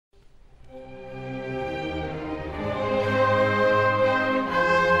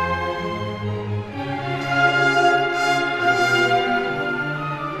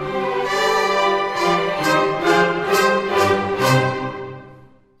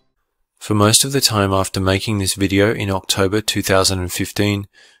For most of the time after making this video in October 2015,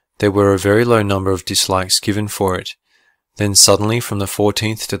 there were a very low number of dislikes given for it. Then suddenly from the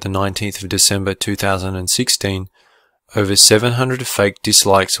 14th to the 19th of December 2016, over 700 fake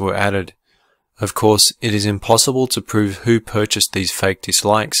dislikes were added. Of course, it is impossible to prove who purchased these fake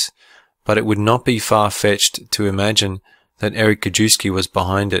dislikes, but it would not be far-fetched to imagine that Eric Gajewski was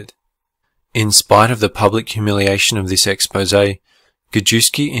behind it. In spite of the public humiliation of this expose,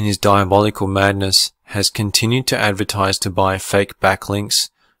 Gajewski in his diabolical madness has continued to advertise to buy fake backlinks,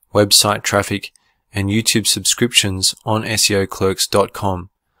 website traffic, and YouTube subscriptions on SEOclerks.com.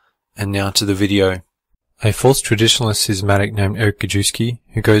 And now to the video. A false traditionalist schismatic named Eric Gajewski,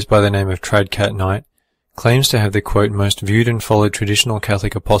 who goes by the name of TradCatKnight, claims to have the quote most viewed and followed traditional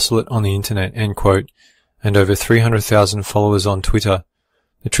Catholic apostolate on the internet, end quote, and over 300,000 followers on Twitter.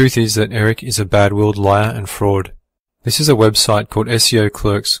 The truth is that Eric is a bad-willed liar and fraud. This is a website called SEO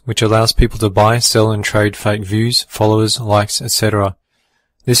Clerks, which allows people to buy, sell and trade fake views, followers, likes, etc.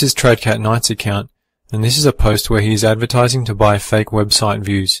 This is TradCatKnight's account, and this is a post where he is advertising to buy fake website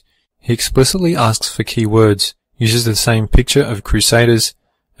views. He explicitly asks for keywords, uses the same picture of Crusaders,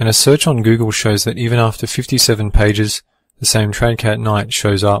 and a search on Google shows that even after 57 pages, the same TradCatKnight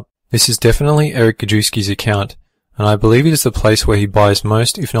shows up. This is definitely Eric Gajewski's account, and I believe it is the place where he buys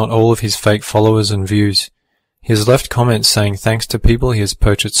most, if not all, of his fake followers and views. He has left comments saying thanks to people he has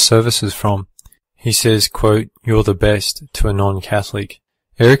purchased services from. He says, quote, "You're the best," to a non-Catholic.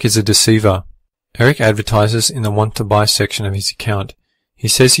 Eric is a deceiver. Eric advertises in the want to buy section of his account. He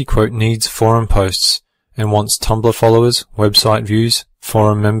says he, quote, needs forum posts and wants Tumblr followers, website views,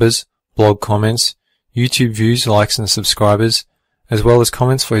 forum members, blog comments, YouTube views, likes and subscribers, as well as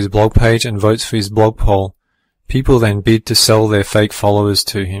comments for his blog page and votes for his blog poll. People then bid to sell their fake followers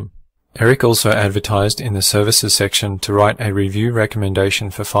to him. Eric also advertised in the services section to write a review recommendation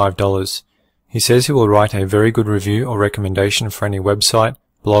for $5. He says he will write a very good review or recommendation for any website,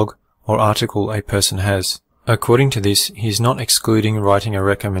 blog, or article a person has. According to this, he is not excluding writing a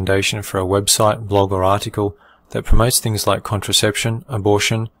recommendation for a website, blog, or article that promotes things like contraception,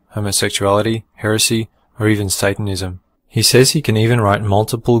 abortion, homosexuality, heresy, or even Satanism. He says he can even write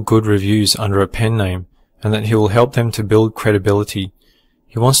multiple good reviews under a pen name, and that he will help them to build credibility.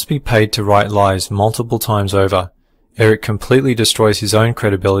 He wants to be paid to write lies multiple times over. Eric completely destroys his own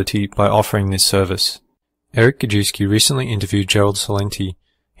credibility by offering this service. Eric Gajewski recently interviewed Gerald Celente.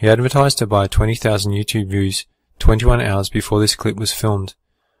 He advertised to buy 20,000 YouTube views 21 hours before this clip was filmed.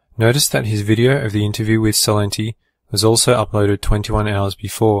 Notice that his video of the interview with Celente was also uploaded 21 hours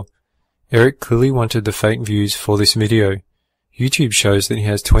before. Eric clearly wanted the fake views for this video. YouTube shows that he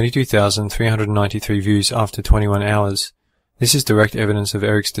has 22,393 views after 21 hours. This is direct evidence of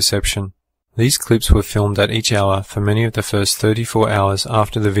Eric's deception. These clips were filmed at each hour for many of the first 34 hours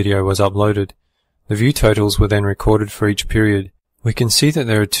after the video was uploaded. The view totals were then recorded for each period. We can see that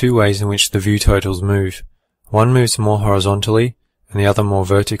there are two ways in which the view totals move. One moves more horizontally, and the other more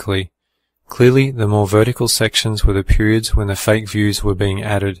vertically. Clearly, the more vertical sections were the periods when the fake views were being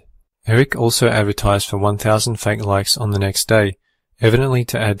added. Eric also advertised for 1,000 fake likes on the next day, evidently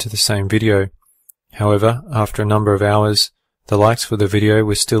to add to the same video. However, after a number of hours, the likes for the video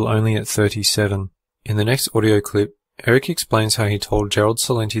were still only at 37. In the next audio clip, Eric explains how he told Gerald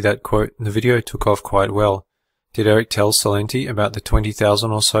Celente that, quote, the video took off quite well. Did Eric tell Celente about the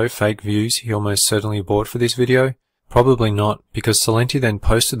 20,000 or so fake views he almost certainly bought for this video? Probably not, because Celente then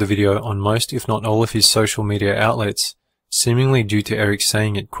posted the video on most if not all of his social media outlets, seemingly due to Eric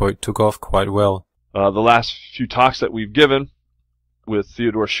saying it, quote, took off quite well. The last few talks that we've given with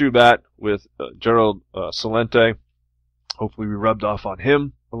Theodore Schubat, with Gerald Celente, hopefully we rubbed off on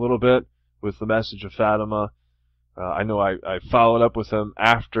him a little bit with the message of Fatima. I know I followed up with him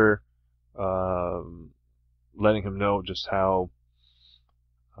after letting him know just how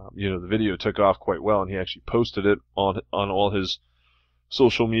the video took off quite well, and he actually posted it on all his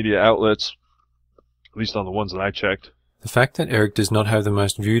social media outlets, at least on the ones that I checked. The fact that Eric does not have the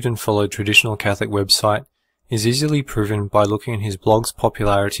most viewed and followed traditional Catholic website is easily proven by looking at his blog's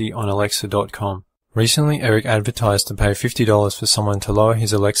popularity on Alexa.com. Recently, Eric advertised to pay $50 for someone to lower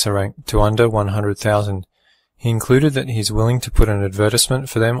his Alexa rank to under 100,000. He included that he is willing to put an advertisement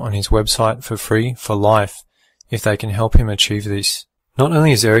for them on his website for free for life, if they can help him achieve this. Not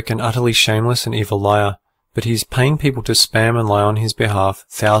only is Eric an utterly shameless and evil liar, but he is paying people to spam and lie on his behalf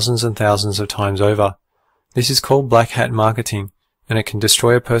thousands and thousands of times over. This is called black hat marketing, and it can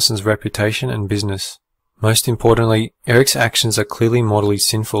destroy a person's reputation and business. Most importantly, Eric's actions are clearly mortally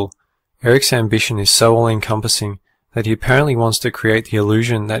sinful. Eric's ambition is so all-encompassing that he apparently wants to create the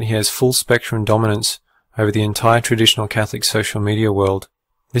illusion that he has full-spectrum dominance over the entire traditional Catholic social media world.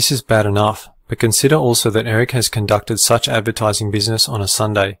 This is bad enough, but consider also that Eric has conducted such advertising business on a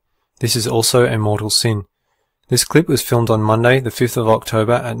Sunday. This is also a mortal sin. This clip was filmed on Monday, the 5th of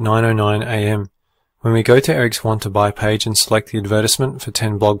October at 9:09 AM. When we go to Eric's Want to Buy page and select the advertisement for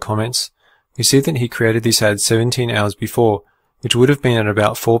 10 blog comments, we see that he created this ad 17 hours before, which would have been at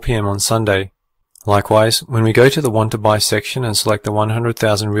about 4 PM on Sunday. Likewise, when we go to the Want to Buy section and select the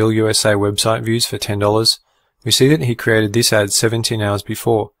 100,000 Real USA website views for $10, we see that he created this ad 17 hours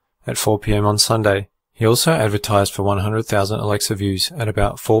before, at 4 PM on Sunday. He also advertised for 100,000 Alexa views at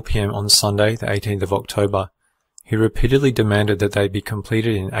about 4 PM on Sunday, the 18th of October. He repeatedly demanded that they be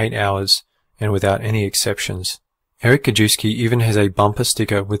completed in 8 hours, and without any exceptions. Eric Gajewski even has a bumper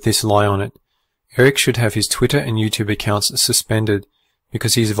sticker with this lie on it. Eric should have his Twitter and YouTube accounts suspended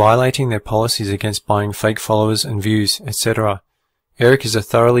because he is violating their policies against buying fake followers and views, etc. Eric is a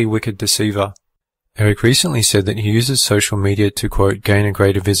thoroughly wicked deceiver. Eric recently said that he uses social media to, quote, gain a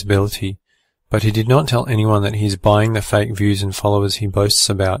greater visibility, but he did not tell anyone that he is buying the fake views and followers he boasts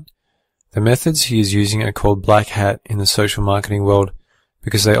about. The methods he is using are called black hat in the social marketing world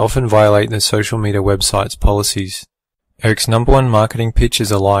because they often violate the social media website's policies. Eric's #1 marketing pitch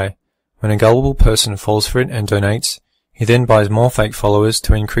is a lie. When a gullible person falls for it and donates, he then buys more fake followers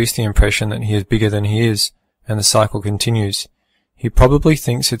to increase the impression that he is bigger than he is, and the cycle continues. He probably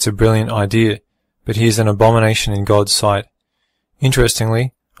thinks it's a brilliant idea, but he is an abomination in God's sight.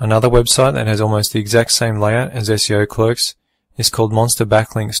 Interestingly, another website that has almost the exact same layout as SEO Clerks is called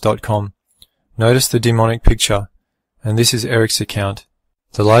monsterbacklinks.com. Notice the demonic picture, and this is Eric's account.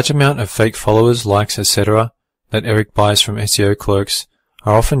 The large amount of fake followers, likes, etc. that Eric buys from SEO Clerks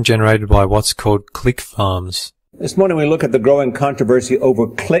are often generated by what's called click farms. This morning we look at the growing controversy over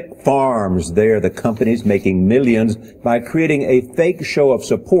click farms. They are the companies making millions by creating a fake show of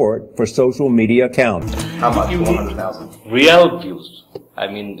support for social media accounts. How much? 100,000. Real views. I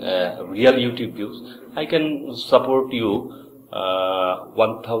mean, real YouTube views. I can support you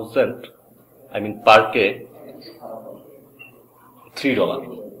 1,000. I mean, per K.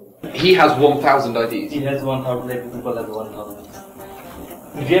 $3. He has 1,000 IDs. He has 1,000. Like people have 1,000.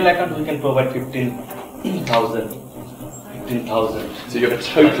 Real account we can provide 15,000. 15,000. So you have a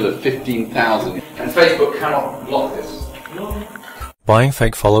total of 15,000. And Facebook cannot block this. Buying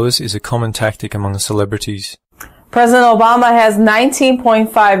fake followers is a common tactic among celebrities. President Obama has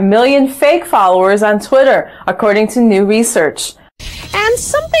 19.5 million fake followers on Twitter, according to new research. And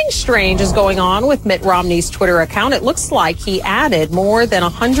something strange is going on with Mitt Romney's Twitter account. It looks like he added more than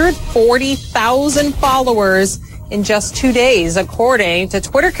 140,000 followers in just 2 days, according to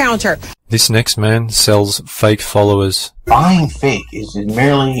Twitter Counter. This next man sells fake followers. Buying fake is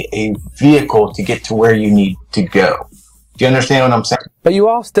merely a vehicle to get to where you need to go. Do you understand what I'm saying? But you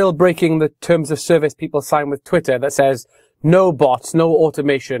are still breaking the terms of service people sign with Twitter that says no bots, no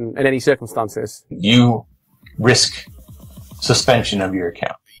automation in any circumstances. You risk suspension of your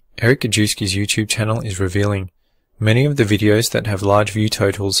account. Eric Gajewski's YouTube channel is revealing. Many of the videos that have large view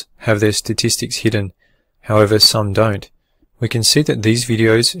totals have their statistics hidden. However, some don't. We can see that these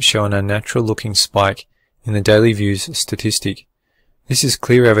videos show an unnatural looking spike in the daily views statistic. This is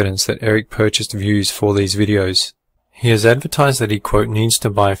clear evidence that Eric purchased views for these videos. He has advertised that he, quote, needs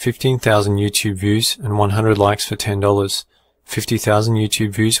to buy 15,000 YouTube views and 100 likes for $10, 50,000 YouTube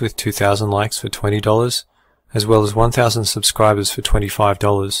views with 2,000 likes for $20, as well as 1,000 subscribers for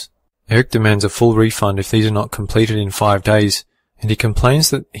 $25. Eric demands a full refund if these are not completed in 5 days, and he complains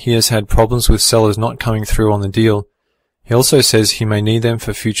that he has had problems with sellers not coming through on the deal. He also says he may need them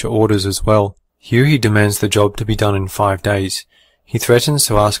for future orders as well. Here he demands the job to be done in 5 days. He threatens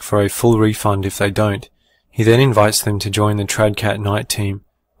to ask for a full refund if they don't. He then invites them to join the TradCatKnight team.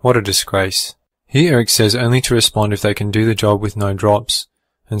 What a disgrace. Here Eric says only to respond if they can do the job with no drops,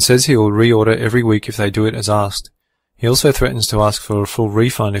 and says he will reorder every week if they do it as asked. He also threatens to ask for a full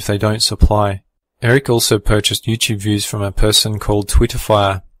refund if they don't supply. Eric also purchased YouTube views from a person called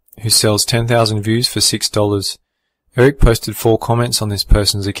Twitterfire, who sells 10,000 views for $6. Eric posted 4 comments on this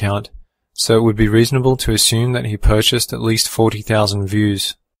person's account, so it would be reasonable to assume that he purchased at least 40,000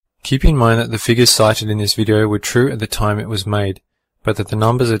 views. Keep in mind that the figures cited in this video were true at the time it was made, but that the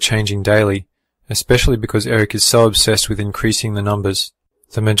numbers are changing daily, especially because Eric is so obsessed with increasing the numbers.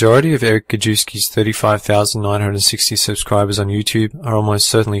 The majority of Eric Gajewski's 35,960 subscribers on YouTube are almost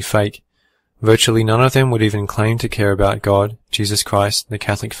certainly fake. Virtually none of them would even claim to care about God, Jesus Christ, the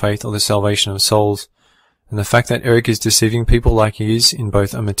Catholic faith, or the salvation of souls. And the fact that Eric is deceiving people like he is in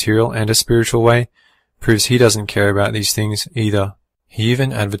both a material and a spiritual way proves he doesn't care about these things either. He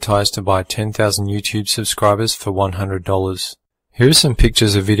even advertised to buy 10,000 YouTube subscribers for $100. Here are some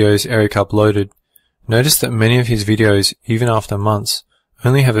pictures of videos Eric uploaded. Notice that many of his videos, even after months,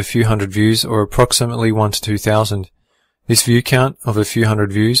 only have a few hundred views, or approximately 1 to 2,000. This view count of a few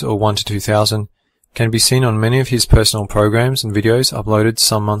hundred views, or 1 to 2,000, can be seen on many of his personal programs and videos uploaded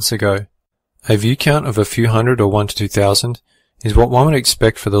some months ago. A view count of a few hundred, or 1 to 2,000, is what one would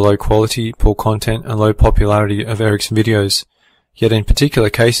expect for the low quality, poor content, and low popularity of Eric's videos. Yet in particular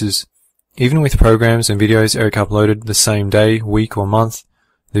cases, even with programs and videos Eric uploaded the same day, week, or month,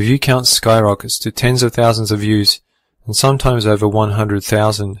 the view count skyrockets to tens of thousands of views, and sometimes over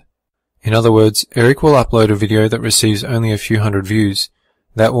 100,000. In other words, Eric will upload a video that receives only a few hundred views.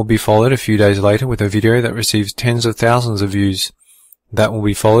 That will be followed a few days later with a video that receives tens of thousands of views. That will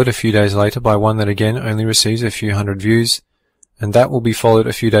be followed a few days later by one that again only receives a few hundred views. And that will be followed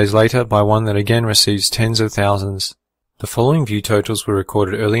a few days later by one that again receives tens of thousands. The following view totals were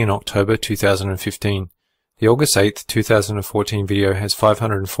recorded early in October 2015. The August 8th, 2014 video has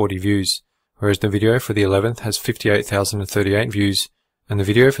 540 views, whereas the video for the 11th has 58,038 views, and the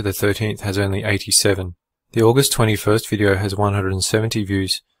video for the 13th has only 87. The August 21st video has 170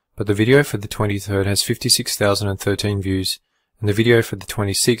 views, but the video for the 23rd has 56,013 views, and the video for the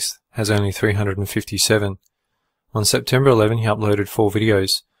 26th has only 357. On September 11 he uploaded 4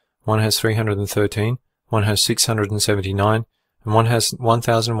 videos. One has 313, one has 679, and one has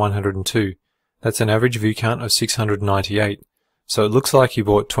 1,102. That's an average view count of 698. So it looks like he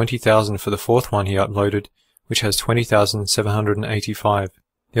bought 20,000 for the 4th one he uploaded, which has 20,785.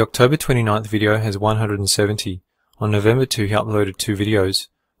 The October 29th video has 170. On November 2 he uploaded 2 videos.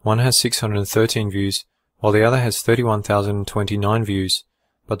 One has 613 views, while the other has 31,029 views,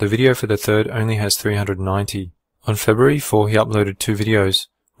 but the video for the 3rd only has 390. On February 4 he uploaded 2 videos.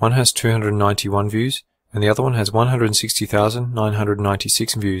 One has 291 views, and the other one has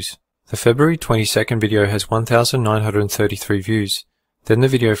 160,996 views. The February 22nd video has 1,933 views. Then the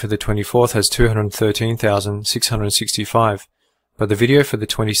video for the 24th has 213,665, but the video for the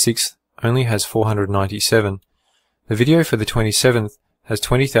 26th only has 497. The video for the 27th has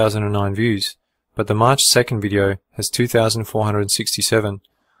 20,009 views, but the March 2nd video has 2,467.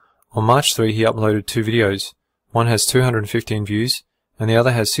 On March 3 he uploaded 2 videos. One has 215 views, and the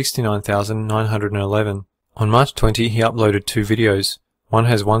other has 69,911. On March 20 he uploaded 2 videos. One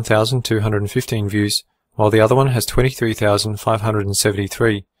has 1,215 views, while the other one has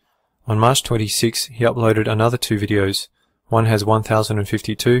 23,573. On March 26 he uploaded another 2 videos. One has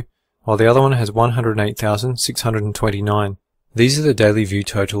 1,052, while the other one has 108,629. These are the daily view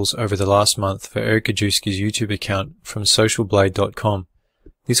totals over the last month for Eric Gajewski's YouTube account from socialblade.com.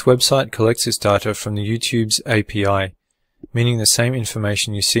 This website collects its data from the YouTube's API, meaning the same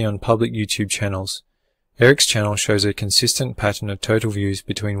information you see on public YouTube channels. Eric's channel shows a consistent pattern of total views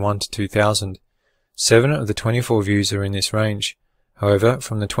between 1 to 2,000. 7 of the 24 views are in this range. However,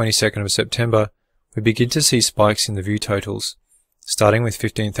 from the 22nd of September, we begin to see spikes in the view totals, starting with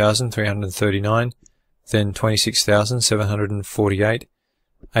 15,339, then 26,748,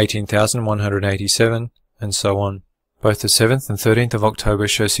 18,187, and so on. Both the 7th and 13th of October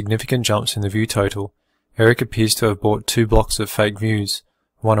show significant jumps in the view total. Eric appears to have bought 2 blocks of fake views,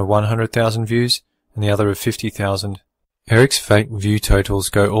 one of 100,000 views and the other of 50,000. Eric's fake view totals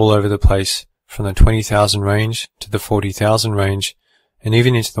go all over the place, from the 20,000 range to the 40,000 range, and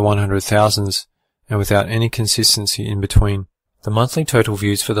even into the 100,000s, and without any consistency in between. The monthly total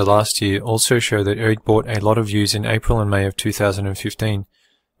views for the last year also show that Eric bought a lot of views in April and May of 2015,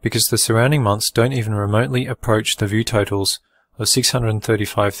 because the surrounding months don't even remotely approach the view totals of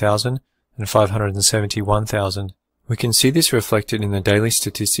 635,000 and 571,000. We can see this reflected in the daily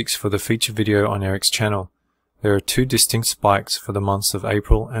statistics for the feature video on Eric's channel. There are 2 distinct spikes for the months of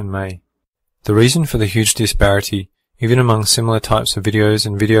April and May. The reason for the huge disparity, even among similar types of videos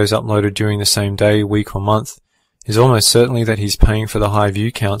and videos uploaded during the same day, week or month, is almost certainly that he's paying for the high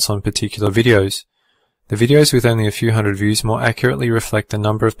view counts on particular videos. The videos with only a few hundred views more accurately reflect the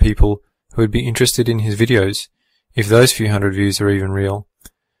number of people who would be interested in his videos, if those few hundred views are even real.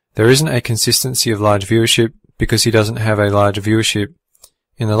 There isn't a consistency of large viewership because he doesn't have a large viewership.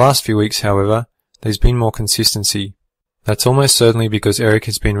 In the last few weeks, however, there's been more consistency. That's almost certainly because Eric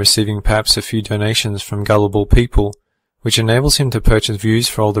has been receiving perhaps a few donations from gullible people, which enables him to purchase views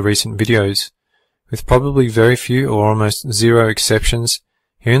for all the recent videos. With probably very few or almost zero exceptions,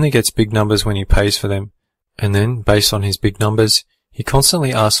 he only gets big numbers when he pays for them. And then, based on his big numbers, he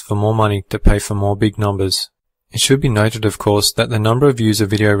constantly asks for more money to pay for more big numbers. It should be noted, of course, that the number of views a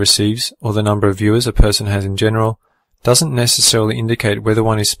video receives, or the number of viewers a person has in general, doesn't necessarily indicate whether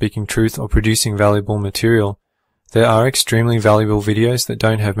one is speaking truth or producing valuable material. There are extremely valuable videos that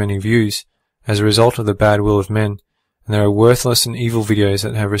don't have many views, as a result of the bad will of men, and there are worthless and evil videos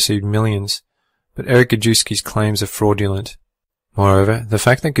that have received millions. But Eric Gajewski's claims are fraudulent. Moreover, the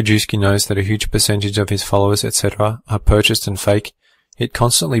fact that Gajewski knows that a huge percentage of his followers, etc., are purchased and fake, yet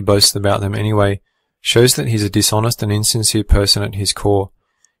constantly boasts about them anyway, shows that he's a dishonest and insincere person at his core.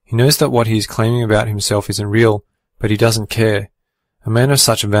 He knows that what he is claiming about himself isn't real, but he doesn't care. A man of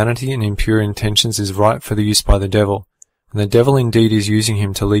such vanity and impure intentions is ripe for the use by the devil, and the devil indeed is using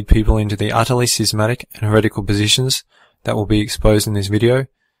him to lead people into the utterly schismatic and heretical positions that will be exposed in this video,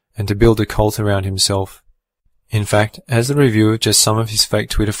 and to build a cult around himself. In fact, as the review of just some of his fake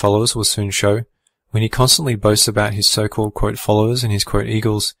Twitter followers will soon show, when he constantly boasts about his so-called quote followers and his quote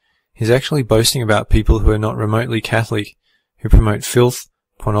eagles, he's actually boasting about people who are not remotely Catholic, who promote filth,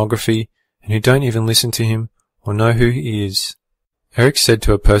 pornography, and who don't even listen to him or know who he is. Eric said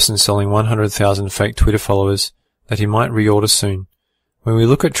to a person selling 100,000 fake Twitter followers that he might reorder soon. When we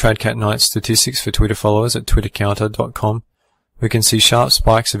look at TradCatKnight's statistics for Twitter followers at TradCatKnight.com, we can see sharp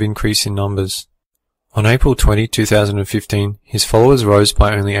spikes of increase in numbers. On April 20, 2015, his followers rose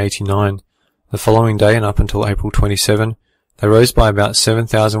by only 89. The following day and up until April 27, they rose by about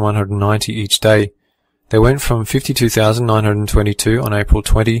 7,190 each day. They went from 52,922 on April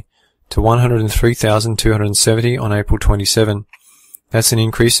 20 to 103,270 on April 27. That's an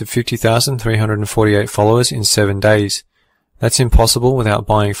increase of 50,348 followers in 7 days. That's impossible without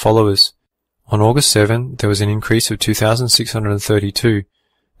buying followers. On August 7, there was an increase of 2,632.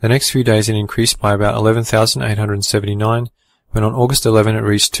 The next few days it increased by about 11,879, when on August 11 it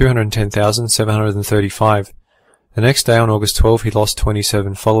reached 210,735. The next day on August 12 he lost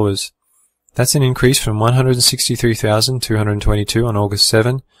 27 followers. That's an increase from 163,222 on August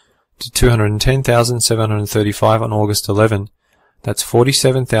 7 to 210,735 on August 11. That's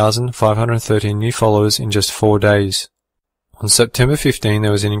 47,513 new followers in just 4 days. On September 15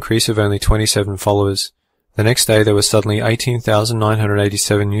 there was an increase of only 27 followers. The next day there were suddenly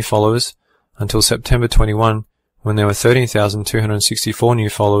 18,987 new followers, until September 21, when there were 13,264 new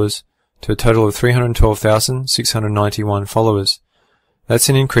followers, to a total of 312,691 followers. That's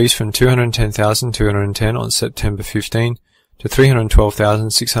an increase from 210,210 on September 15 to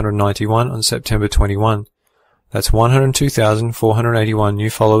 312,691 on September 21. That's 102,481 new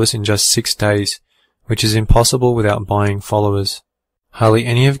followers in just 6 days, which is impossible without buying followers. Hardly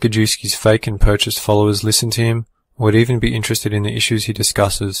any of Gajewski's fake and purchased followers listen to him, or would even be interested in the issues he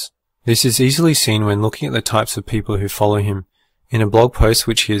discusses. This is easily seen when looking at the types of people who follow him. In a blog post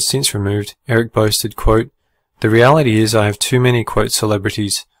which he has since removed, Eric boasted, quote, "The reality is I have too many, quote,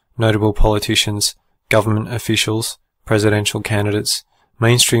 celebrities, notable politicians, government officials, presidential candidates,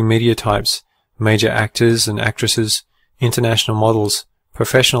 mainstream media types, major actors and actresses, international models,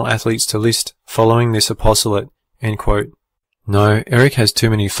 professional athletes to list, following this apostolate," end quote. No, Eric has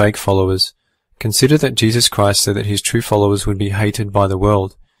too many fake followers. Consider that Jesus Christ said that his true followers would be hated by the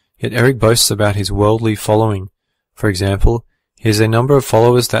world, yet Eric boasts about his worldly following. For example, he has a number of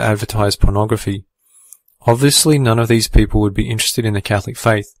followers that advertise pornography. Obviously, none of these people would be interested in the Catholic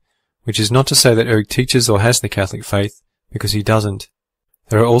faith, which is not to say that Eric teaches or has the Catholic faith, because he doesn't.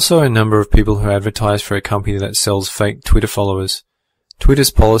 There are also a number of people who advertise for a company that sells fake Twitter followers. Twitter's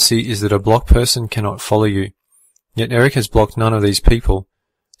policy is that a blocked person cannot follow you. Yet Eric has blocked none of these people.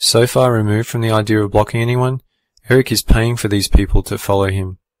 So far removed from the idea of blocking anyone, Eric is paying for these people to follow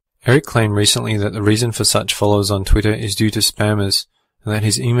him. Eric claimed recently that the reason for such followers on Twitter is due to spammers, and that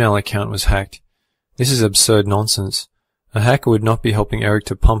his email account was hacked. This is absurd nonsense. A hacker would not be helping Eric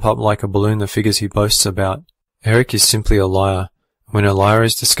to pump up like a balloon the figures he boasts about. Eric is simply a liar. When a liar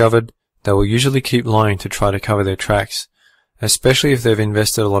is discovered, they will usually keep lying to try to cover their tracks, especially if they've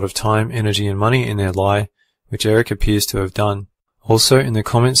invested a lot of time, energy and money in their lie, which Eric appears to have done. Also, in the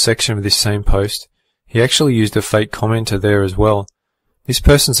comments section of this same post, he actually used a fake commenter there as well. This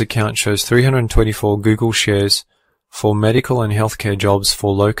person's account shows 324 Google shares for medical and healthcare jobs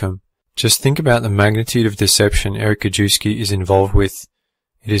for locum. Just think about the magnitude of deception Eric Gajewski is involved with.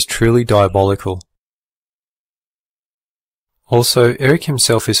 It is truly diabolical. Also, Eric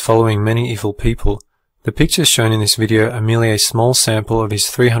himself is following many evil people. The pictures shown in this video are merely a small sample of his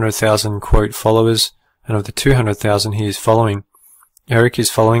 300,000 quote followers, and of the 200,000 he is following. Eric is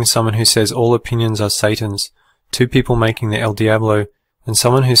following someone who says all opinions are Satan's, 2 people making the El Diablo, and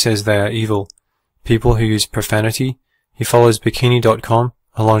someone who says they are evil. People who use profanity. He follows Bikini.com,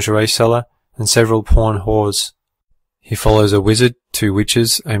 a lingerie seller, and several porn whores. He follows a wizard, 2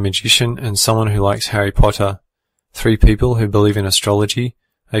 witches, a magician, and someone who likes Harry Potter. 3 people who believe in astrology,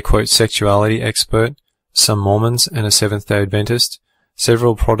 a quote sexuality expert, some Mormons and a Seventh-day Adventist,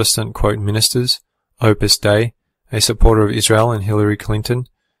 several Protestant quote ministers, Opus Dei, a supporter of Israel and Hillary Clinton,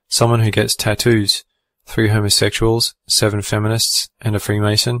 someone who gets tattoos, 3 homosexuals, 7 feminists, and a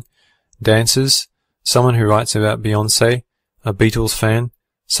Freemason, dancers, someone who writes about Beyoncé, a Beatles fan,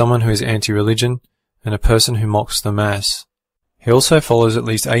 someone who is anti-religion, and a person who mocks the Mass. He also follows at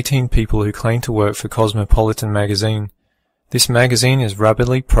least 18 people who claim to work for Cosmopolitan magazine. This magazine is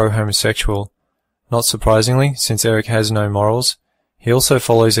rabidly pro-homosexual. Not surprisingly, since Eric has no morals, he also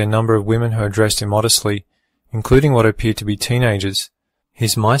follows a number of women who are dressed immodestly, including what appear to be teenagers.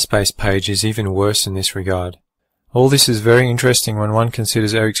 His MySpace page is even worse in this regard. All this is very interesting when one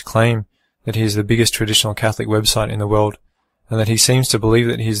considers Eric's claim that he is the biggest traditional Catholic website in the world, and that he seems to believe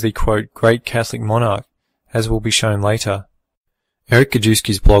that he is the, quote, great Catholic monarch, as will be shown later. Eric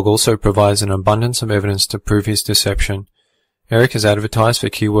Gajewski's blog also provides an abundance of evidence to prove his deception. Eric has advertised for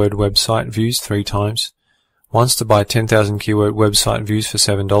keyword website views 3 times. Once to buy 10,000 keyword website views for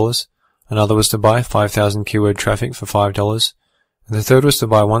 $7, another was to buy 5,000 keyword traffic for $5, and the third was to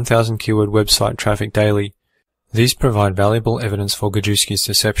buy 1,000 keyword website traffic daily. These provide valuable evidence for Gajewski's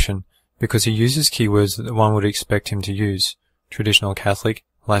deception, because he uses keywords that one would expect him to use: traditional Catholic,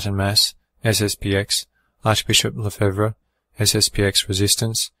 Latin Mass, SSPX, Archbishop Lefebvre, SSPX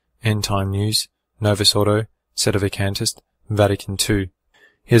Resistance, End Time News, Novus Ordo, Sedevacantist, Vatican II.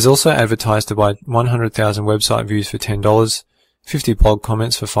 He has also advertised to buy 100,000 website views for $10, 50 blog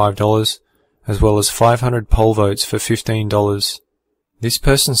comments for $5, as well as 500 poll votes for $15. This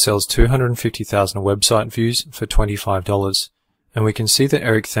person sells 250,000 website views for $25, and we can see that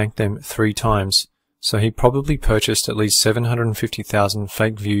Eric thanked them 3 times, so he probably purchased at least 750,000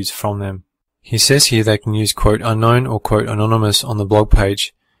 fake views from them. He says here they can use quote unknown or quote anonymous on the blog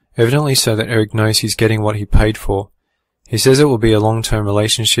page, evidently so that Eric knows he's getting what he paid for. He says it will be a long-term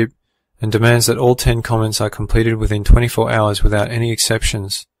relationship, and demands that all 10 comments are completed within 24 hours without any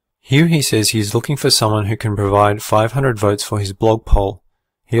exceptions. Here he says he is looking for someone who can provide 500 votes for his blog poll.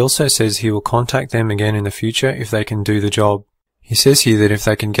 He also says he will contact them again in the future if they can do the job. He says here that if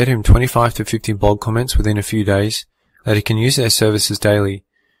they can get him 25 to 50 blog comments within a few days, that he can use their services daily.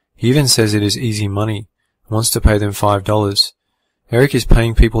 He even says it is easy money, and wants to pay them $5. Eric is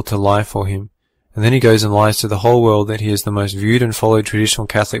paying people to lie for him, and then he goes and lies to the whole world that he is the most viewed and followed traditional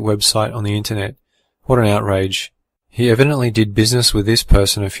Catholic website on the internet. What an outrage. He evidently did business with this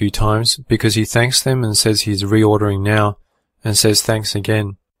person a few times, because he thanks them and says he is reordering now, and says thanks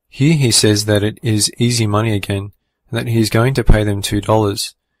again. Here he says that it is easy money again, and that he is going to pay them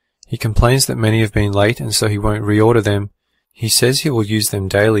 $2. He complains that many have been late and so he won't reorder them. He says he will use them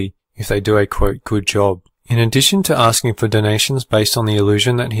daily if they do a quote good job. In addition to asking for donations based on the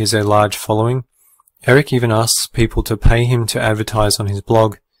illusion that he has a large following, Eric even asks people to pay him to advertise on his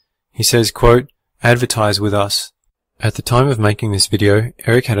blog. He says, quote, advertise with us. At the time of making this video,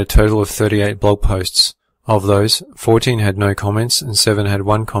 Eric had a total of 38 blog posts. Of those, 14 had no comments and 7 had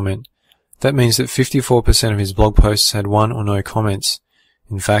 1 comment. That means that 54% of his blog posts had 1 or no comments.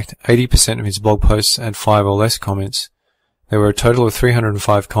 In fact, 80% of his blog posts had 5 or less comments. There were a total of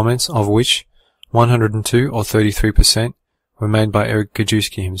 305 comments, of which 102 or 33% were made by Eric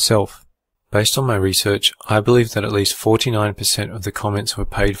Gajewski himself. Based on my research, I believe that at least 49% of the comments were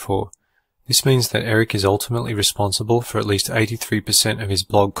paid for. This means that Eric is ultimately responsible for at least 83% of his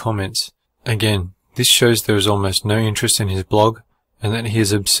blog comments. Again, this shows there is almost no interest in his blog, and that he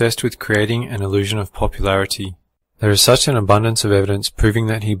is obsessed with creating an illusion of popularity. There is such an abundance of evidence proving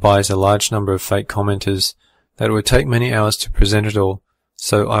that he buys a large number of fake commenters that it would take many hours to present it all,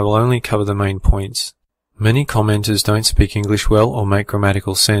 so I will only cover the main points. Many commenters don't speak English well or make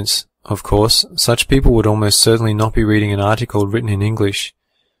grammatical sense. Of course, such people would almost certainly not be reading an article written in English.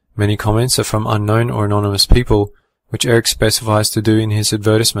 Many comments are from unknown or anonymous people, which Eric specifies to do in his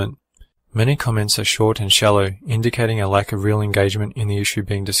advertisement. Many comments are short and shallow, indicating a lack of real engagement in the issue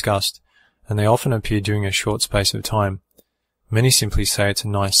being discussed, and they often appear during a short space of time. Many simply say it's a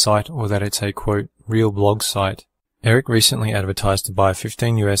nice site or that it's a, quote, real blog site. Eric recently advertised to buy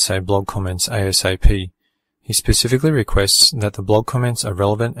 15 USA blog comments ASAP. He specifically requests that the blog comments are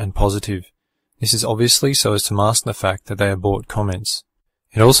relevant and positive. This is obviously so as to mask the fact that they are bought comments.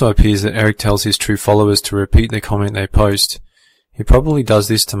 It also appears that Eric tells his true followers to repeat the comment they post. He probably does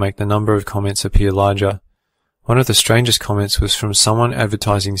this to make the number of comments appear larger. One of the strangest comments was from someone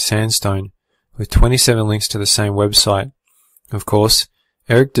advertising sandstone, with 27 links to the same website. Of course,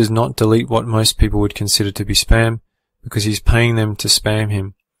 Eric does not delete what most people would consider to be spam, because he's paying them to spam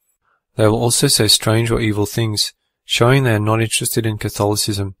him. They will also say strange or evil things, showing they are not interested in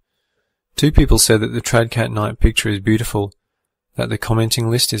Catholicism. 2 people said that the TradCatKnight picture is beautiful, that the commenting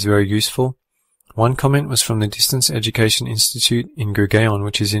list is very useful. One comment was from the Distance Education Institute in Gurgaon,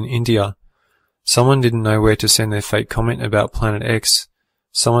 which is in India. Someone didn't know where to send their fake comment about Planet X.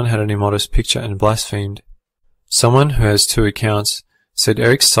 Someone had an immodest picture and blasphemed. Someone who has 2 accounts said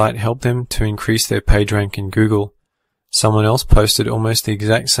Eric's site helped them to increase their page rank in Google. Someone else posted almost the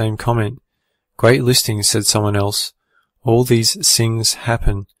exact same comment. Great listing, said someone else. All these things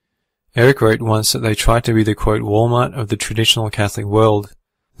happen. Eric wrote once that they tried to be the quote Walmart of the traditional Catholic world.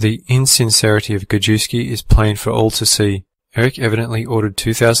 The insincerity of Gajewski is plain for all to see. Eric evidently ordered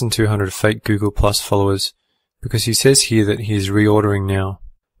 2,200 fake Google Plus followers, because he says here that he is reordering now.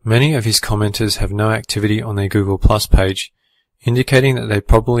 Many of his commenters have no activity on their Google Plus page, indicating that they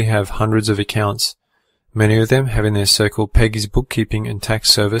probably have hundreds of accounts. Many of them have in their circle Peggy's bookkeeping and tax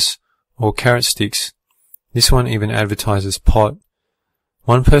service, or carrot sticks. This one even advertises pot.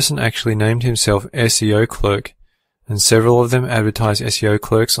 One person actually named himself SEO clerk, and several of them advertise SEO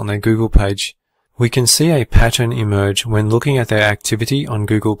clerks on their Google page. We can see a pattern emerge when looking at their activity on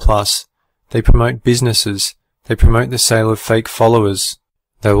Google+. They promote businesses. They promote the sale of fake followers.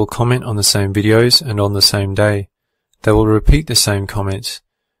 They will comment on the same videos and on the same day. They will repeat the same comments.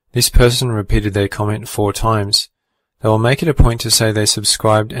 This person repeated their comment 4 times. They will make it a point to say they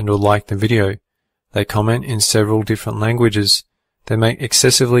subscribed and or liked the video. They comment in several different languages. They make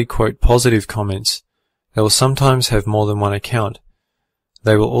excessively, quote, positive comments. They will sometimes have more than one account.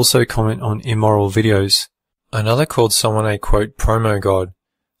 They will also comment on immoral videos. Another called someone a, quote, promo god.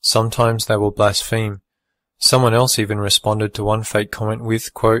 Sometimes they will blaspheme. Someone else even responded to one fake comment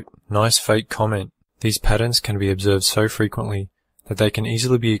with, quote, nice fake comment. These patterns can be observed so frequently that they can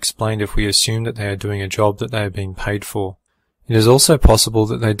easily be explained if we assume that they are doing a job that they are being paid for. It is also possible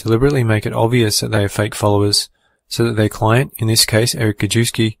that they deliberately make it obvious that they are fake followers, so that their client, in this case Eric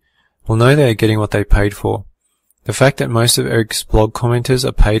Gajewski, will know they are getting what they paid for. The fact that most of Eric's blog commenters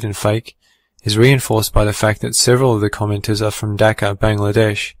are paid and fake is reinforced by the fact that several of the commenters are from Dhaka,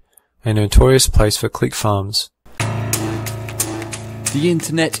 Bangladesh, a notorious place for click farms. The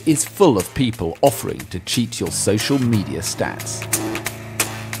internet is full of people offering to cheat your social media stats.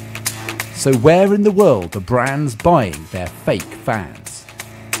 So where in the world are brands buying their fake fans?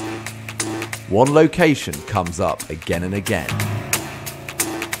 One location comes up again and again.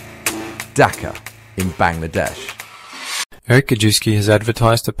 Dhaka in Bangladesh. Eric Gajewski has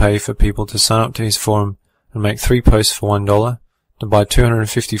advertised to pay for people to sign up to his forum and make 3 posts for $1, to buy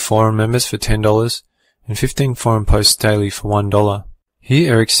 250 forum members for $10, and 15 forum posts daily for $1.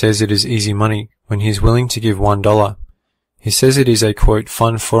 Here Eric says it is easy money when he is willing to give $1. He says it is a, quote,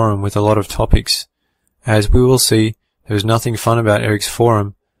 fun forum with a lot of topics. As we will see, there is nothing fun about Eric's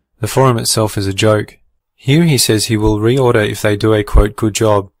forum. The forum itself is a joke. Here he says he will reorder if they do a, quote, good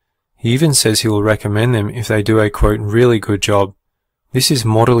job. He even says he will recommend them if they do a, quote, really good job. This is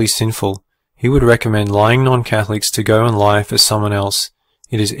mortally sinful. He would recommend lying non-Catholics to go and lie for someone else.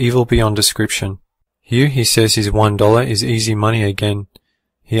 It is evil beyond description. Here he says his $1 is easy money again.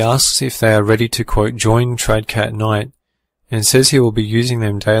 He asks if they are ready to, quote, join TradCatKnight, and says he will be using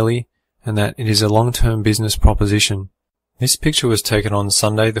them daily and that it is a long-term business proposition. This picture was taken on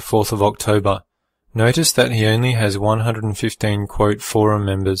Sunday the 4th of October. Notice that he only has 115, quote, forum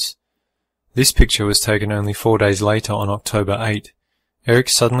members. This picture was taken only 4 days later on October 8. Eric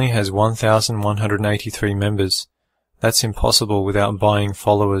suddenly has 1,183 members. That's impossible without buying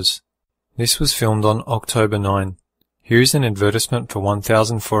followers. This was filmed on October 9. Here is an advertisement for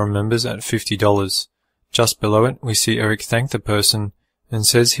 1,000 forum members at $50. Just below it, we see Eric thank the person and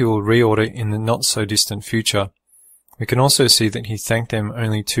says he will reorder in the not-so-distant future. We can also see that he thanked them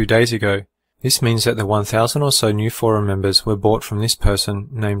only 2 days ago. This means that the 1,000 or so new forum members were bought from this person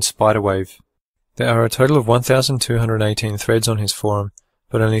named Spiderwave. There are a total of 1,218 threads on his forum,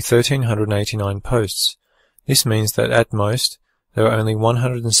 but only 1,389 posts. This means that at most, there are only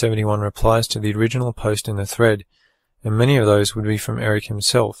 171 replies to the original post in the thread, and many of those would be from Eric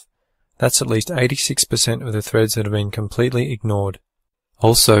himself. That's at least 86% of the threads that have been completely ignored.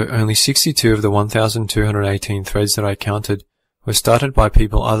 Also, only 62 of the 1,218 threads that I counted were started by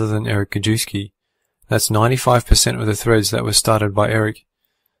people other than Eric Gajewski. That's 95% of the threads that were started by Eric.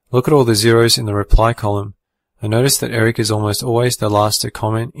 Look at all the zeros in the reply column, and notice that Eric is almost always the last to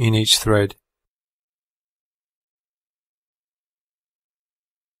comment in each thread.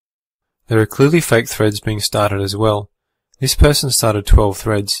 There are clearly fake threads being started as well. This person started 12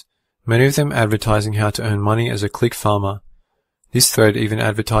 threads, many of them advertising how to earn money as a click farmer. This thread even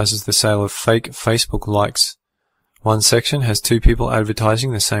advertises the sale of fake Facebook likes. One section has 2 people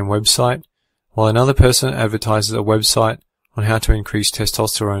advertising the same website, while another person advertises a website on how to increase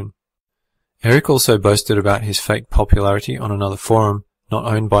testosterone. Eric also boasted about his fake popularity on another forum, not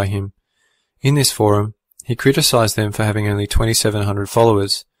owned by him. In this forum, he criticized them for having only 2,700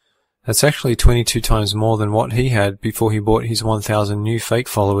 followers. That's actually 22 times more than what he had before he bought his 1,000 new fake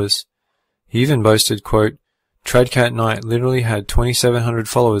followers. He even boasted, quote, TradCatKnight literally had 2,700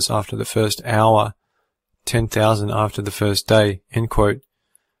 followers after the first hour. 10,000 after the first day, end quote.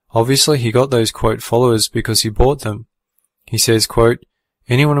 Obviously he got those, quote, followers because he bought them. He says, quote,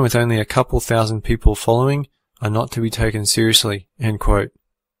 anyone with only a couple thousand people following are not to be taken seriously, end quote.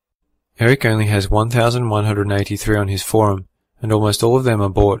 Eric only has 1,183 on his forum, and almost all of them are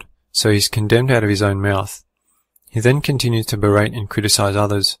bought, so he's condemned out of his own mouth. He then continues to berate and criticize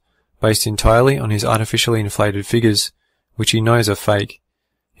others, based entirely on his artificially inflated figures, which he knows are fake.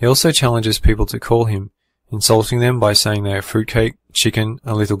 He also challenges people to call him, insulting them by saying they are fruitcake, chicken,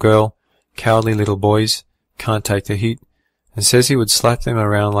 a little girl, cowardly little boys, can't take the heat, and says he would slap them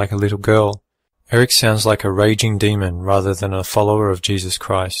around like a little girl. Eric sounds like a raging demon rather than a follower of Jesus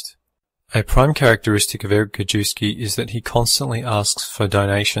Christ. A prime characteristic of Eric Gajewski is that he constantly asks for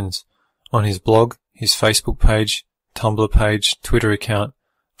donations. On his blog, his Facebook page, Tumblr page, Twitter account,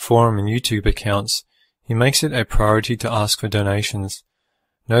 forum and YouTube accounts, he makes it a priority to ask for donations.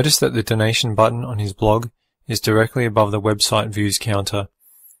 Notice that the donation button on his blog is directly above the website views counter.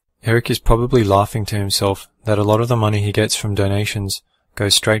 Eric is probably laughing to himself that a lot of the money he gets from donations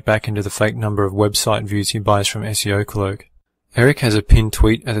goes straight back into the fake number of website views he buys from SEO Clerk. Eric has a pinned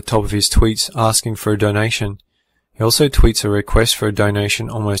tweet at the top of his tweets asking for a donation. He also tweets a request for a donation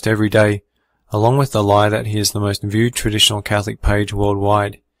almost every day, along with the lie that he is the most viewed traditional Catholic page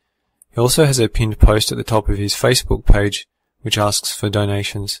worldwide. He also has a pinned post at the top of his Facebook page, which asks for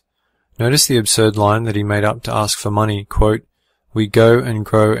donations. Notice the absurd line that he made up to ask for money, quote, we go and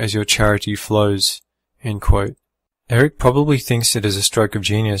grow as your charity flows, end quote. Eric probably thinks it is a stroke of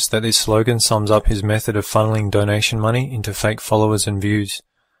genius that this slogan sums up his method of funneling donation money into fake followers and views.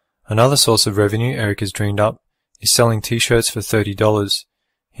 Another source of revenue Eric has dreamed up is selling t-shirts for $30.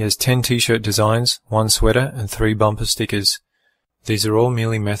 He has 10 t-shirt designs, 1 sweater, and 3 bumper stickers. These are all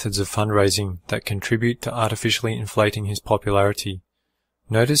merely methods of fundraising that contribute to artificially inflating his popularity.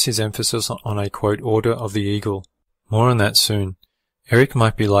 Notice his emphasis on a, quote, order of the eagle. More on that soon. Eric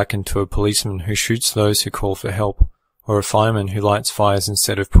might be likened to a policeman who shoots those who call for help, or a fireman who lights fires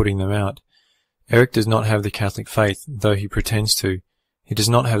instead of putting them out. Eric does not have the Catholic faith, though he pretends to. He does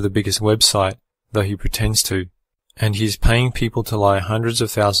not have the biggest website, though he pretends to. And he is paying people to lie hundreds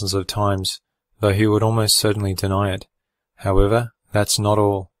of thousands of times, though he would almost certainly deny it. However, that's not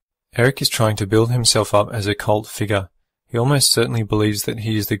all. Eric is trying to build himself up as a cult figure. He almost certainly believes that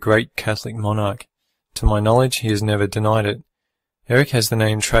he is the great Catholic monarch. To my knowledge, he has never denied it. Eric has the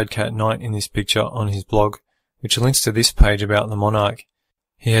name TradCatKnight in this picture on his blog, which links to this page about the monarch.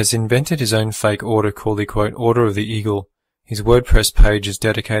 He has invented his own fake order called the, quote, Order of the Eagle. His WordPress page is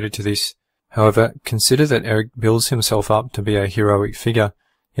dedicated to this. However, consider that Eric builds himself up to be a heroic figure,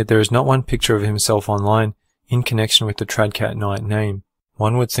 yet there is not one picture of himself online in connection with the TradCatKnight name.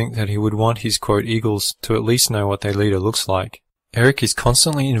 One would think that he would want his, quote, eagles to at least know what their leader looks like. Eric is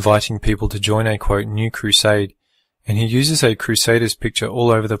constantly inviting people to join a, quote, new crusade, and he uses a crusader's picture all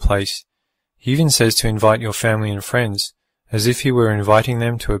over the place. He even says to invite your family and friends, as if he were inviting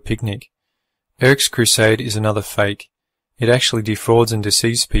them to a picnic. Eric's crusade is another fake. It actually defrauds and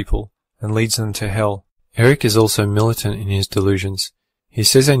deceives people, and leads them to hell. Eric is also militant in his delusions. He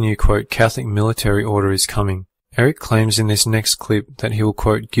says a new, quote, Catholic military order is coming. Eric claims in this next clip that he will,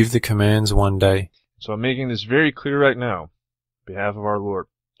 quote, give the commands one day. So I'm making this very clear right now, on behalf of our Lord.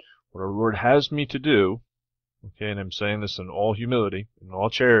 What our Lord has me to do, okay, and I'm saying this in all humility, in all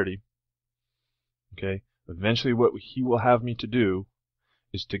charity, okay, eventually what he will have me to do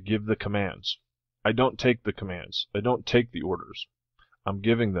is to give the commands. I don't take the commands. I don't take the orders. I'm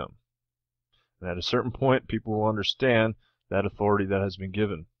giving them. And at a certain point, people will understand that authority that has been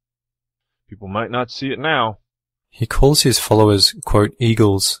given. People might not see it now. He calls his followers, quote,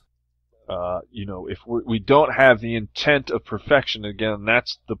 eagles. You know, if we don't have the intent of perfection, again,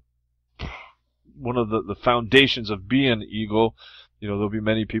 that's one of the foundations of being an eagle. You know, there'll be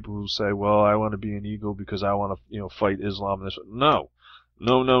many people who say, well, I want to be an eagle because I want to, you know, fight Islam. And this. No.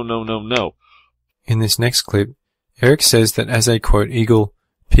 No, no, no, no, no. In this next clip, Eric says that as a, quote, eagle,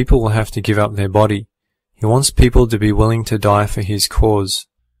 people will have to give up their body. He wants people to be willing to die for his cause.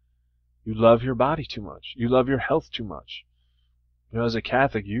 You love your body too much. You love your health too much. You know, as a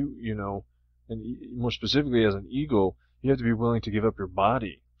Catholic, you know, and more specifically as an eagle, you have to be willing to give up your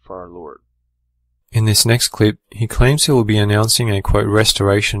body for our Lord. In this next clip, he claims he will be announcing a, quote,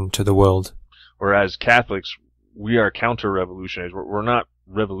 restoration to the world. Whereas Catholics, we are counter-revolutionaries. We're not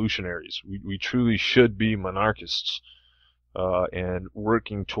revolutionaries. We truly should be monarchists and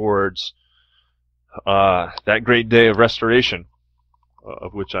working towards that great day of restoration,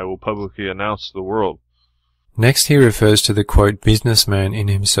 of which I will publicly announce to the world. Next, he refers to the, quote, businessman in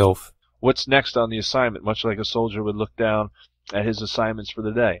himself. What's next on the assignment? Much like a soldier would look down at his assignments for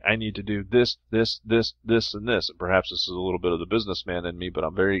the day. I need to do this, this, this, this, and this. And perhaps this is a little bit of the businessman in me, but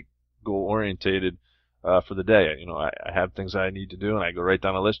I'm very goal-orientated for the day. You know, I have things I need to do, and I go right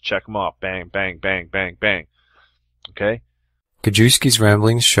down a list, check them off. Bang, bang, bang, bang, bang. Okay? Gajewski's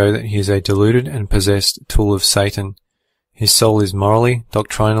ramblings show that he is a deluded and possessed tool of Satan. His soul is morally,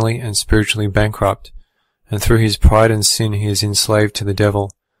 doctrinally, and spiritually bankrupt, and through his pride and sin he is enslaved to the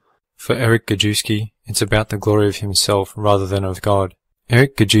devil. For Eric Gajewski, it's about the glory of himself rather than of God.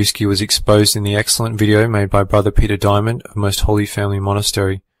 Eric Gajewski was exposed in the excellent video made by Brother Peter Diamond of Most Holy Family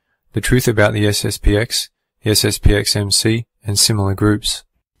Monastery, The Truth About the SSPX, the SSPX-MC, and similar groups.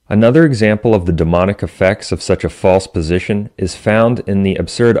 Another example of the demonic effects of such a false position is found in the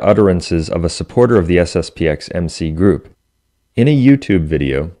absurd utterances of a supporter of the SSPX-MC group. In a YouTube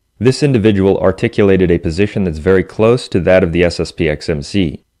video, this individual articulated a position that's very close to that of the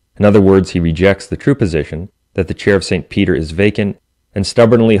SSPX-MC. In other words, he rejects the true position that the chair of St. Peter is vacant and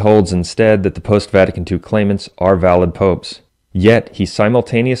stubbornly holds instead that the post-Vatican II claimants are valid popes. Yet, he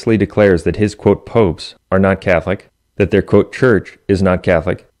simultaneously declares that his, quote, popes are not Catholic, that their, quote, church is not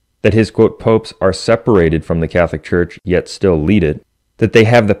Catholic, that his, quote, popes are separated from the Catholic Church yet still lead it, that they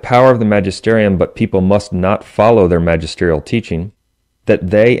have the power of the magisterium but people must not follow their magisterial teaching, that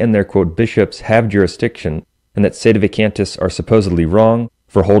they and their, quote, bishops have jurisdiction, and that sedevacantists are supposedly wrong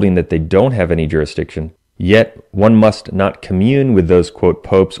for holding that they don't have any jurisdiction, yet one must not commune with those, quote,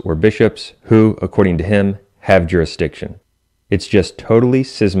 popes or bishops who, according to him, have jurisdiction. It's just totally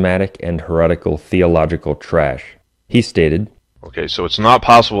schismatic and heretical theological trash. He stated, Okay, so it's not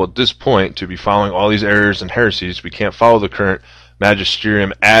possible at this point to be following all these errors and heresies. We can't follow the current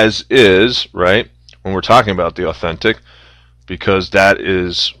magisterium as is, right, when we're talking about the authentic, because that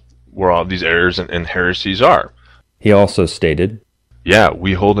is where all these errors and heresies are. He also stated, yeah,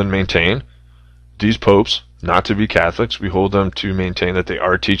 we hold and maintain these popes not to be Catholics. We hold them to maintain that they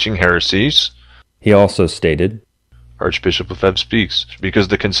are teaching heresies. He also stated, Archbishop Lefebvre speaks, because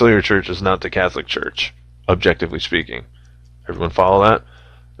the conciliar church is not the Catholic Church, objectively speaking. Everyone follow that?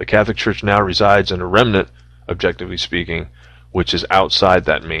 The Catholic Church now resides in a remnant, objectively speaking, which is outside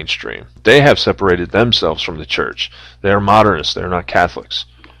that mainstream. They have separated themselves from the Church. They are modernists. They are not Catholics.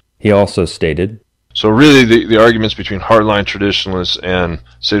 He also stated, so really the arguments between hardline traditionalists and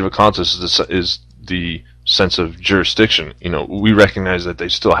sedevacantists is the sense of jurisdiction. You know, we recognize that they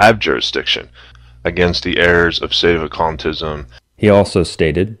still have jurisdiction against the errors of sedevacantism. He also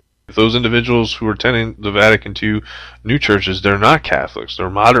stated, those individuals who are attending the Vatican II new churches, they're not Catholics, they're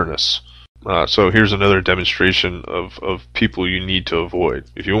modernists. So here's another demonstration of people you need to avoid.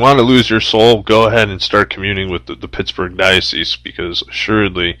 If you want to lose your soul, go ahead and start communing with the Pittsburgh Diocese, because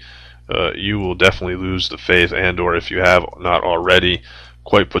assuredly you will definitely lose the faith, and or if you have not already,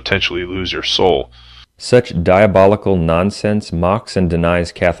 quite potentially lose your soul. Such diabolical nonsense mocks and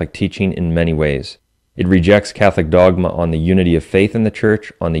denies Catholic teaching in many ways. It rejects Catholic dogma on the unity of faith in the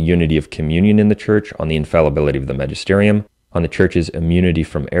Church, on the unity of communion in the Church, on the infallibility of the magisterium, on the Church's immunity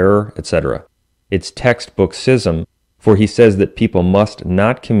from error, etc. It's textbook schism, for he says that people must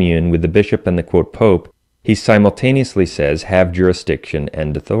not commune with the bishop and the, quote, pope he simultaneously says have jurisdiction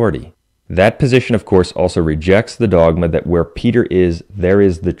and authority. That position, of course, also rejects the dogma that where Peter is, there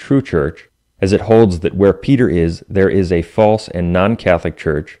is the true Church, as it holds that where Peter is, there is a false and non-Catholic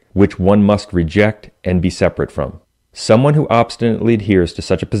Church, which one must reject and be separate from. Someone who obstinately adheres to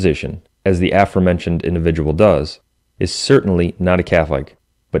such a position, as the aforementioned individual does, is certainly not a Catholic,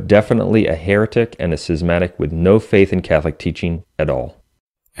 but definitely a heretic and a schismatic with no faith in Catholic teaching at all.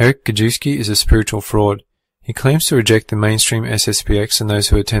 Eric Gajewski is a spiritual fraud. He claims to reject the mainstream SSPX and those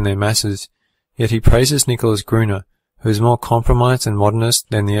who attend their masses, yet he praises Nicholas Gruner, who is more compromised and modernist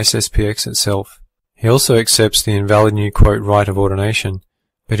than the SSPX itself. He also accepts the invalid new, quote, rite of ordination,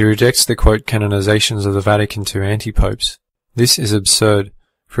 but he rejects the, quote, canonizations of the Vatican II anti-popes. This is absurd,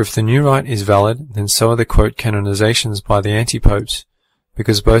 for if the new rite is valid, then so are the, quote, canonizations by the anti-popes,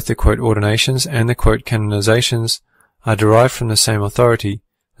 because both the, quote, ordinations and the, quote, canonizations are derived from the same authority,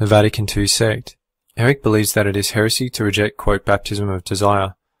 the Vatican II sect. Eric believes that it is heresy to reject, quote, baptism of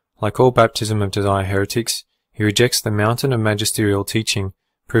desire. Like all baptism of desire heretics, he rejects the mountain of magisterial teaching,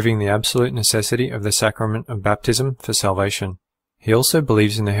 proving the absolute necessity of the sacrament of baptism for salvation. He also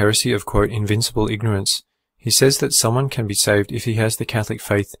believes in the heresy of, quote, invincible ignorance. He says that someone can be saved if he has the Catholic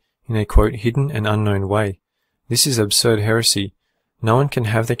faith in a, quote, hidden and unknown way. This is absurd heresy. No one can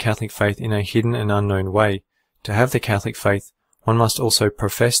have the Catholic faith in a hidden and unknown way. To have the Catholic faith, one must also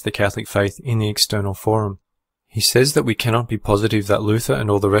profess the Catholic faith in the external forum. He says that we cannot be positive that Luther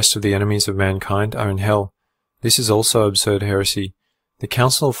and all the rest of the enemies of mankind are in hell. This is also absurd heresy. The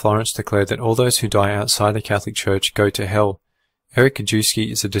Council of Florence declared that all those who die outside the Catholic Church go to hell, Eric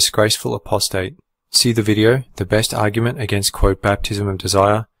Gajewski is a disgraceful apostate. See the video, The Best Argument Against quote Baptism of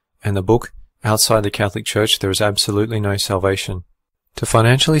Desire, and the book, Outside the Catholic Church There is Absolutely No Salvation. To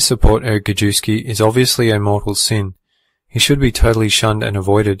financially support Eric Gajewski is obviously a mortal sin. He should be totally shunned and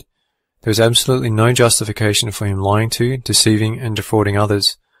avoided. There is absolutely no justification for him lying to, deceiving, and defrauding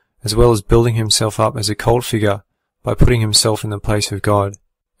others, as well as building himself up as a cult figure by putting himself in the place of God.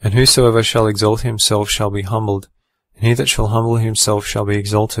 And whosoever shall exalt himself shall be humbled, and he that shall humble himself shall be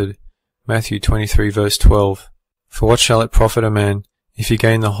exalted. Matthew 23 verse 12. For what shall it profit a man, if he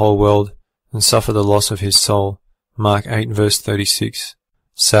gain the whole world, and suffer the loss of his soul? Mark 8 verse 36.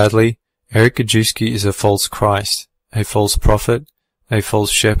 Sadly, Eric Gajewski is a false Christ, a false prophet, a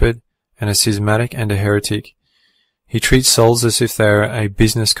false shepherd, and a schismatic and a heretic. He treats souls as if they are a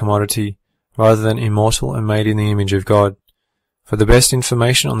business commodity, rather than immortal and made in the image of God. For the best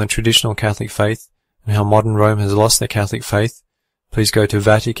information on the traditional Catholic faith and how modern Rome has lost the Catholic faith, please go to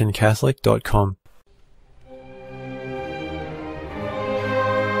vaticancatholic.com.